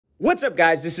What's up,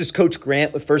 guys? This is Coach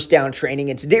Grant with First Down Training,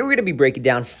 and today we're going to be breaking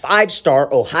down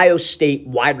five-star Ohio State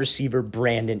wide receiver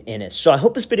Brandon Inniss. So I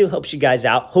hope this video helps you guys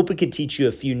out. Hope it could teach you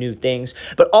a few new things.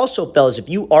 But also, fellas, if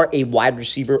you are a wide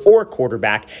receiver or a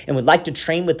quarterback and would like to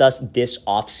train with us this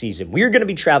offseason, we are going to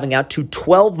be traveling out to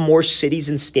 12 more cities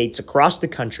and states across the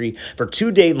country for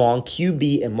 2-day-long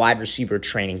QB and wide receiver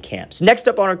training camps. Next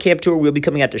up on our camp tour, we'll be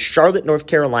coming out to Charlotte, North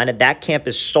Carolina. That camp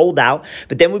is sold out.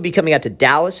 But then we'll be coming out to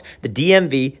Dallas, the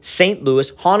DMV, St. Louis,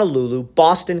 Honolulu,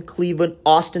 Boston, Cleveland,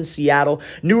 Austin, Seattle,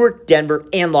 Newark, Denver,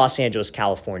 and Los Angeles,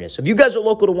 California. So if you guys are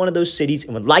local to one of those cities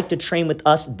and would like to train with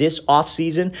us this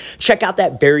offseason, check out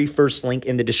that very first link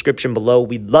in the description below.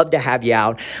 We'd love to have you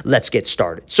out. Let's get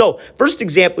started. So first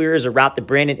example here is a route that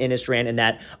Brandon Inniss ran in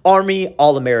that Army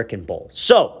All-American Bowl.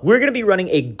 So we're going to be running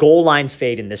a goal line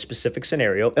fade in this specific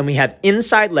scenario, and we have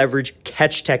inside leverage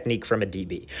catch technique from a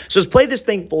DB. So let's play this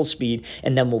thing full speed,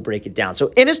 and then we'll break it down.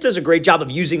 So Inniss does a great job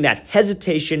of using that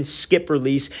hesitation skip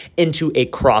release into a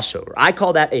crossover. I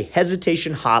call that a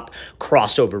hesitation hop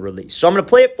crossover release. So I'm going to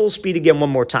play it full speed again one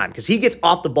more time because he gets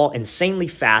off the ball insanely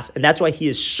fast, and that's why he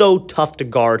is so tough to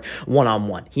guard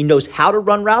one-on-one. He knows how to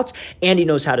run routes, and he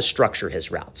knows how to structure his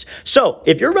routes. So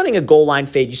if you're running a goal line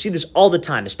fade, you see this all the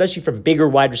time, especially from bigger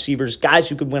wide receivers, guys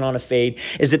who could win on a fade,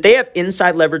 is that they have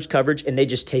inside leverage coverage and they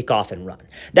just take off and run.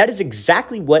 That is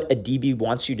exactly what a DB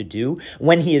wants you to do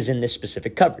when he is in this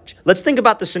specific coverage. Let's think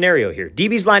about the scenario here.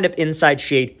 DB's lined up inside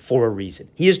shade for a reason.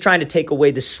 He is trying to take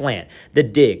away the slant, the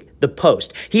dig, the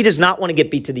post. He does not want to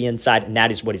get beat to the inside, and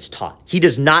that is what he's taught. He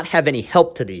does not have any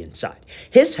help to the inside.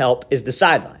 His help is the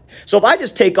sideline. So if I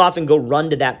just take off and go run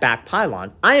to that back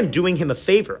pylon, I am doing him a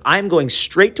favor. I am going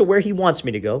straight to where he wants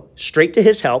me to go, straight to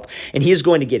his help, and he is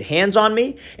going to get hands on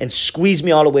me and squeeze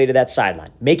me all the way to that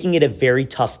sideline, making it a very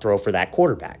tough throw for that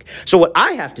quarterback. So what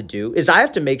I have to do is I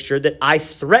have to make sure that I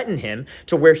threaten him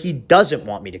to where he doesn't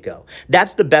want me to go.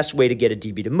 That's the best way to get a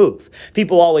DB to move.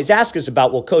 People always ask us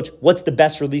about, well, coach, what's the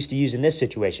best release to use in this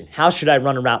situation? How should I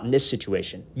run a route in this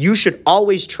situation? You should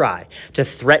always try to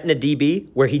threaten a DB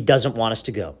where he doesn't want us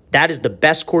to go. That is the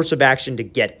best course of action to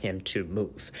get him to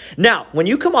move. Now, when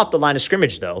you come off the line of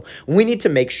scrimmage, though, we need to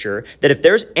make sure that if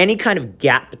there's any kind of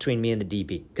gap between me and the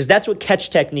DB, because that's what catch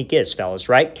technique is, fellas,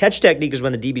 right? Catch technique is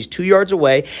when the DB's 2 yards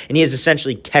away and he is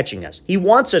essentially catching us. He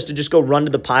wants us to just go run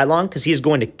to the pylon because he is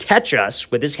going to catch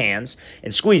us with his hands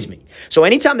and squeeze me. So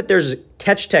anytime that there's a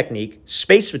catch technique,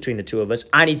 space between the two of us,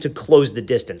 I need to close the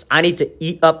distance. I need to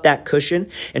eat up that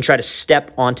cushion and try to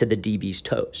step onto the DB's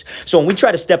toes. So when we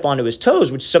try to step onto his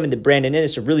toes, which is something that Brandon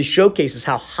Inniss really showcases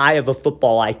how high of a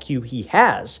football IQ he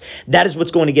has, that is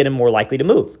what's going to get him more likely to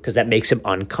move because that makes him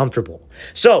uncomfortable.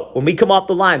 So when we come off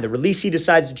the line, the release he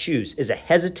decides to choose is a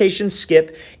hesitation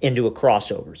skip into a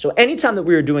crossover. So anytime that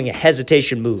we are doing a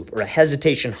hesitation move or a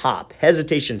hesitation hop,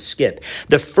 hesitation skip,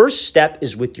 the first step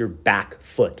is with your back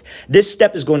foot. This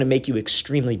step is going to make you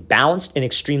extremely balanced and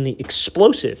extremely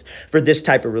explosive for this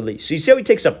type of release. So you see how he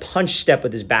takes a punch step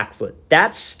with his back foot.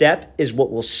 That step is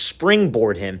what will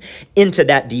springboard him into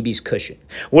that DB's cushion.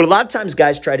 What a lot of times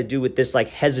guys try to do with this like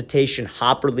hesitation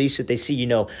hop release that they see,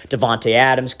 Davante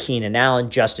Adams, Keenan Allen,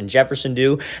 Justin Jefferson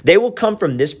do, they will come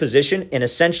from this position and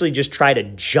essentially just try to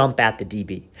jump at the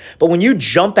DB. But when you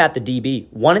jump at the DB,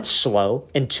 one, it's slow,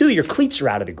 and two, your cleats are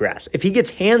out of the grass. If he gets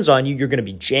hands on you, you're going to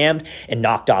be jammed and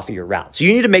knocked off of your route. So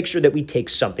you need to make sure that we take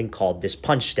something called this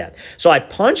punch step. So I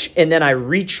punch and then I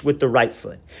reach with the right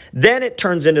foot. Then it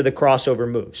turns into the crossover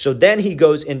move. So then he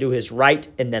goes into his right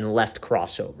and then left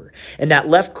crossover. And that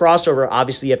left crossover,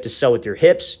 obviously you have to sell with your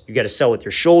hips. You got to sell with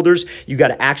your shoulders. You got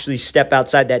to actually step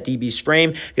outside that DB's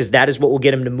frame because that is what will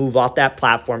get him to move off that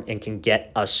platform and can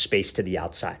get us space to the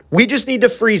outside. We just need to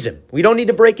freeze him. We don't need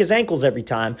to break his ankles every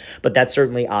time, but that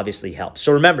certainly obviously helps.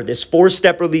 So remember, this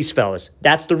 4-step release, fellas,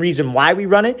 that's the reason why we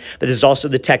run it, but this is also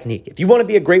the technique. If you want to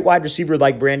be a great wide receiver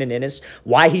like Brandon Inniss,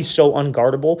 why he's so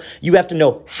unguardable, you have to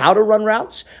know how to run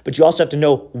routes, but you also have to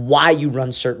know why you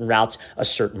run certain routes a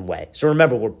certain way. So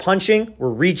remember, we're punching, we're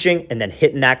reaching, and then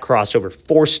hitting that crossover.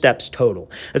 4 steps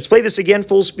total. Let's play this again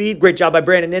full speed. Great job by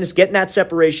Brandon Inniss getting that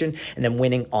separation and then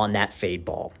winning on that fade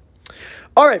ball.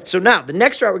 All right, so now the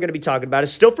next route we're going to be talking about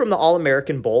is still from the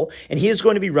All-American Bowl, and he is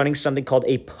going to be running something called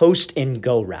a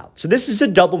post-and-go route. So this is a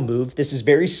double move. This is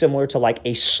very similar to like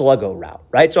a sluggo route,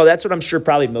 right? So that's what I'm sure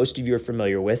probably most of you are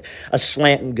familiar with, a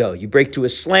slant and go. You break to a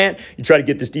slant, you try to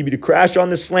get this DB to crash on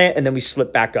the slant, and then we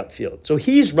slip back upfield. So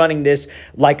he's running this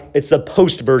like it's the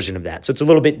post version of that, so it's a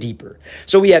little bit deeper.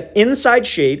 So we have inside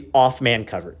shade, off man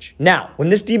coverage. Now, when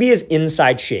this DB is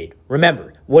inside shade,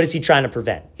 remember, what is he trying to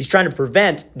prevent? He's trying to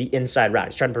prevent the inside route.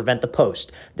 He's trying to prevent the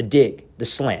post, the dig, the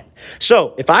slant.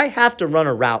 So if I have to run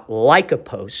a route like a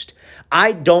post,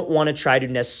 I don't want to try to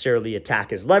necessarily attack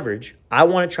his leverage. I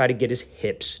want to try to get his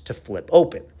hips to flip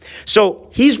open. So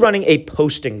he's running a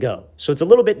post and go. So it's a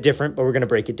little bit different, but we're going to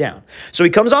break it down. So he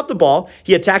comes off the ball,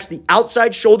 he attacks the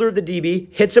outside shoulder of the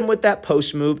DB, hits him with that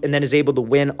post move, and then is able to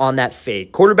win on that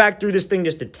fade. Quarterback threw this thing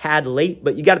just a tad late,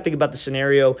 but you got to think about the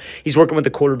scenario. He's working with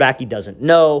the quarterback he doesn't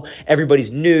know.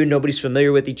 Everybody's new. Nobody's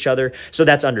familiar with each other. So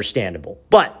that's understandable.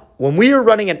 But when we are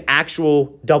running an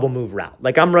actual double move route,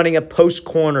 like I'm running a post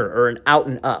corner or an out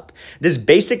and up, this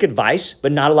basic advice,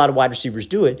 but not a lot of wide receivers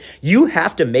do it, you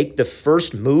have to make the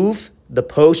first move, the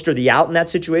post or the out in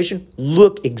that situation,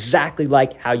 look exactly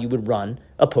like how you would run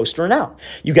a post or an out.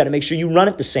 You got to make sure you run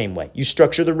it the same way. You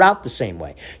structure the route the same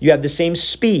way. You have the same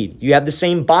speed. You have the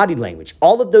same body language.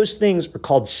 All of those things are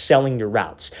called selling your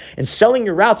routes. And selling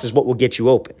your routes is what will get you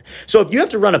open. So if you have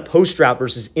to run a post route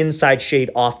versus inside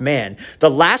shade off man, the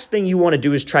last thing you want to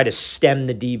do is try to stem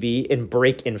the DB and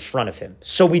break in front of him.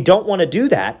 So we don't want to do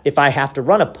that if I have to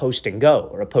run a post and go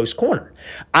or a post corner.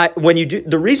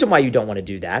 The reason why you don't want to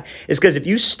do that is because if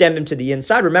you stem him to the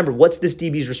inside, remember, what's this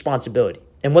DB's responsibility?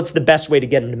 And what's the best way to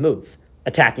get him to move?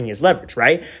 Attacking his leverage,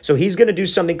 right? So he's going to do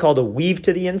something called a weave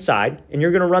to the inside, and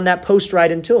you're going to run that post right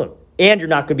into him. And you're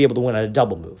not going to be able to win on a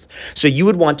double move. So you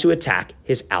would want to attack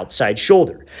his outside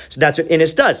shoulder. So that's what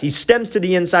Ennis does. He stems to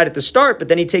the inside at the start, but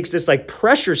then he takes this like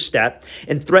pressure step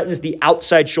and threatens the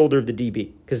outside shoulder of the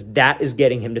DB because that is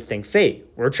getting him to think fade.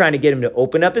 We're trying to get him to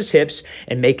open up his hips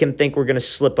and make him think we're going to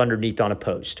slip underneath on a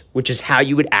post, which is how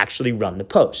you would actually run the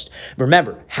post.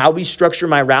 Remember, how we structure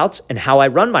my routes and how I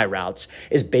run my routes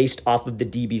is based off of the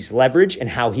DB's leverage and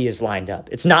how he is lined up.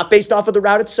 It's not based off of the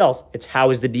route itself. It's how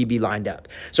is the DB lined up.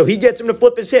 So he gets him to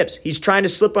flip his hips. He's trying to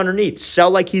slip underneath, sell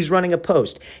like he's running a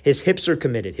post. His hips are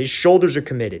committed. His shoulders are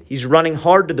committed. He's running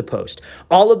hard to the post.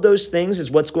 All of those things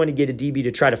is what's going to get a DB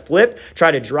to try to flip,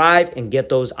 try to drive, and get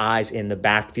those eyes in the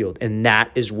backfield. And that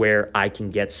is where I can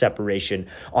get separation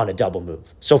on a double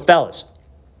move. So fellas,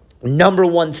 number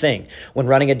one thing when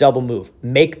running a double move,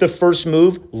 make the first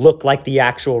move look like the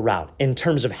actual route in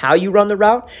terms of how you run the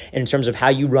route and in terms of how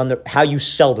you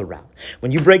sell the route.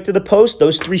 When you break to the post,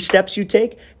 those 3 steps you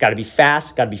take got to be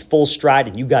fast, got to be full stride,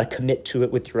 and you got to commit to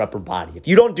it with your upper body. If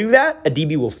you don't do that, a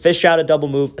DB will fish out a double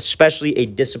move, especially a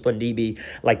disciplined DB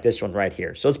like this one right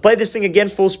here. So let's play this thing again,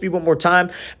 full speed one more time.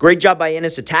 Great job by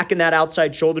Ennis attacking that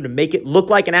outside shoulder to make it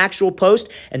look like an actual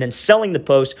post and then selling the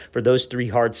post for those 3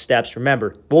 hard steps.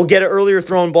 Remember, we'll get an earlier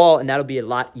thrown ball, and that'll be a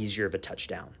lot easier of a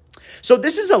touchdown. So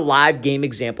this is a live game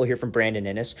example here from Brandon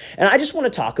Ennis, and I just want to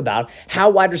talk about how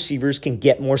wide receivers can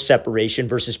get more separation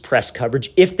versus press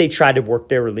coverage if they try to work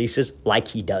their releases like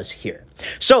he does here.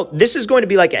 So this is going to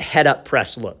be like a head-up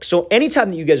press look. So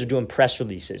anytime that you guys are doing press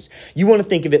releases, you want to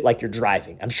think of it like you're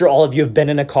driving. I'm sure all of you have been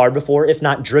in a car before, if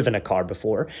not driven a car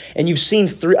before, and you've seen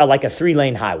like a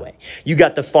 3-lane highway. You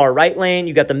got the far right lane,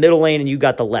 you got the middle lane, and you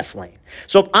got the left lane.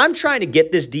 So if I'm trying to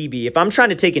get this DB, if I'm trying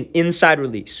to take an inside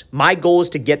release, my goal is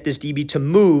to get this DB to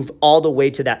move all the way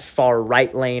to that far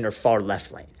right lane or far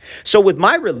left lane. So with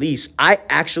my release, I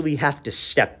actually have to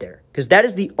step there because that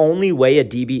is the only way a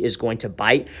DB is going to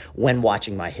bite when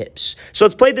watching my hips. So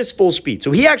let's play this full speed.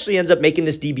 So he actually ends up making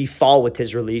this DB fall with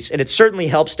his release, and it certainly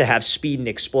helps to have speed and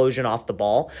explosion off the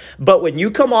ball. But when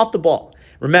you come off the ball,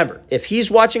 remember, if he's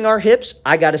watching our hips,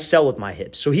 I got to sell with my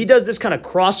hips. So he does this kind of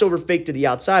crossover fake to the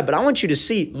outside, but I want you to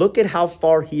see, look at how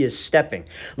far he is stepping.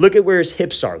 Look at where his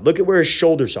hips are. Look at where his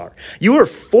shoulders are. You are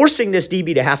forcing this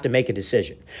DB to have to make a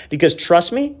decision because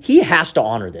trust me, he has to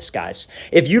honor this, guys.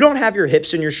 If you don't have your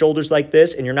hips and your shoulders like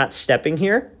this and you're not stepping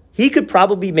here, he could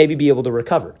probably maybe be able to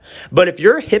recover. But if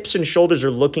your hips and shoulders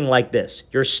are looking like this,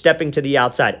 you're stepping to the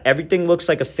outside, everything looks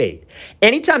like a fade.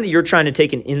 Anytime that you're trying to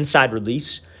take an inside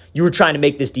release, you were trying to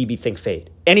make this DB think fade.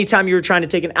 Anytime you were trying to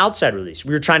take an outside release,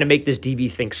 we were trying to make this DB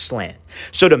think slant.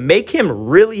 So to make him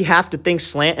really have to think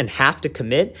slant and have to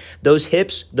commit, those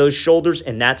hips, those shoulders,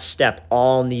 and that step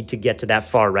all need to get to that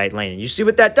far right lane. And you see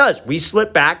what that does? We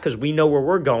slip back because we know where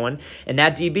we're going, and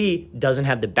that DB doesn't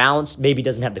have the balance, maybe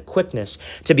doesn't have the quickness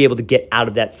to be able to get out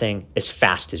of that thing as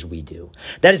fast as we do.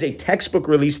 That is a textbook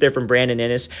release there from Brandon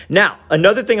Ennis. Now,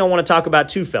 another thing I want to talk about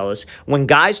too, fellas, when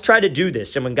guys try to do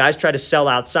this and when guys try to sell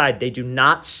outside, they do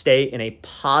not stay in a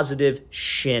positive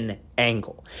shin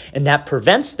angle, and that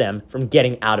prevents them from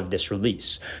getting out of this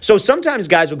release. So sometimes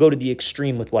guys will go to the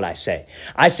extreme with what I say.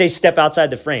 I say step outside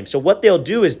the frame. So what they'll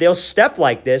do is they'll step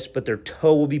like this, but their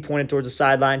toe will be pointed towards the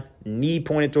sideline, knee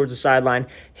pointed towards the sideline,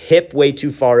 hip way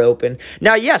too far open.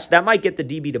 Now, yes, that might get the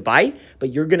DB to bite,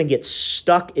 but you're going to get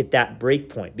stuck at that break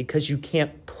point because you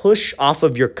can't push off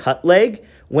of your cut leg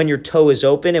when your toe is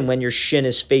open and when your shin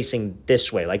is facing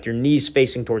this way, like your knees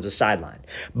facing towards the sideline.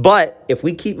 But if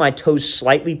we keep my toes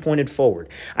slightly pointed forward,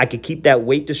 I could keep that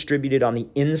weight distributed on the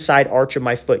inside arch of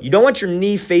my foot. You don't want your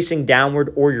knee facing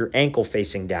downward or your ankle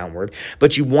facing downward,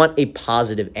 but you want a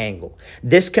positive angle.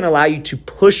 This can allow you to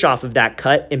push off of that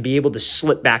cut and be able to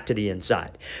slip back to the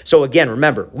inside. So again,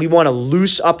 remember, we want a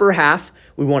loose upper half.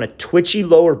 We want a twitchy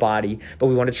lower body, but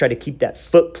we want to try to keep that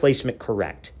foot placement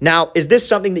correct. Now, is this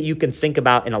something that you can think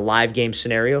about in a live game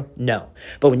scenario? No.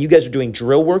 But when you guys are doing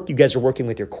drill work, you guys are working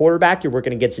with your quarterback, you're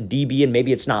working against a DB, and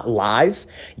maybe it's not live,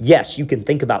 yes, you can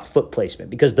think about foot placement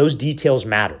because those details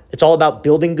matter. It's all about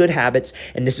building good habits,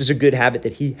 and this is a good habit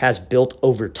that he has built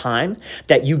over time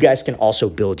that you guys can also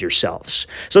build yourselves.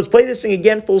 So let's play this thing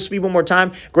again, full speed one more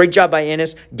time. Great job by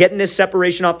Ennis, getting this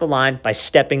separation off the line by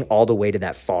stepping all the way to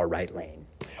that far right lane.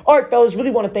 All right, fellas,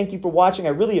 really want to thank you for watching. I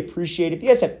really appreciate it. If you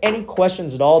guys have any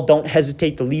questions at all, don't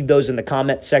hesitate to leave those in the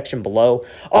comment section below.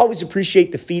 Always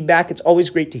appreciate the feedback. It's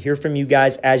always great to hear from you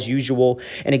guys as usual.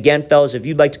 And again, fellas, if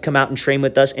you'd like to come out and train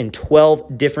with us in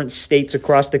 12 different states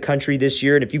across the country this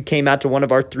year, and if you came out to one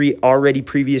of our 3 already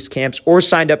previous camps or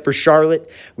signed up for Charlotte,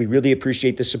 we really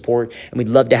appreciate the support, and we'd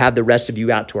love to have the rest of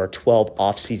you out to our 12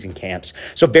 off-season camps.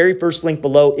 So very first link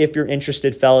below if you're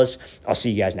interested, fellas. I'll see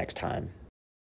you guys next time.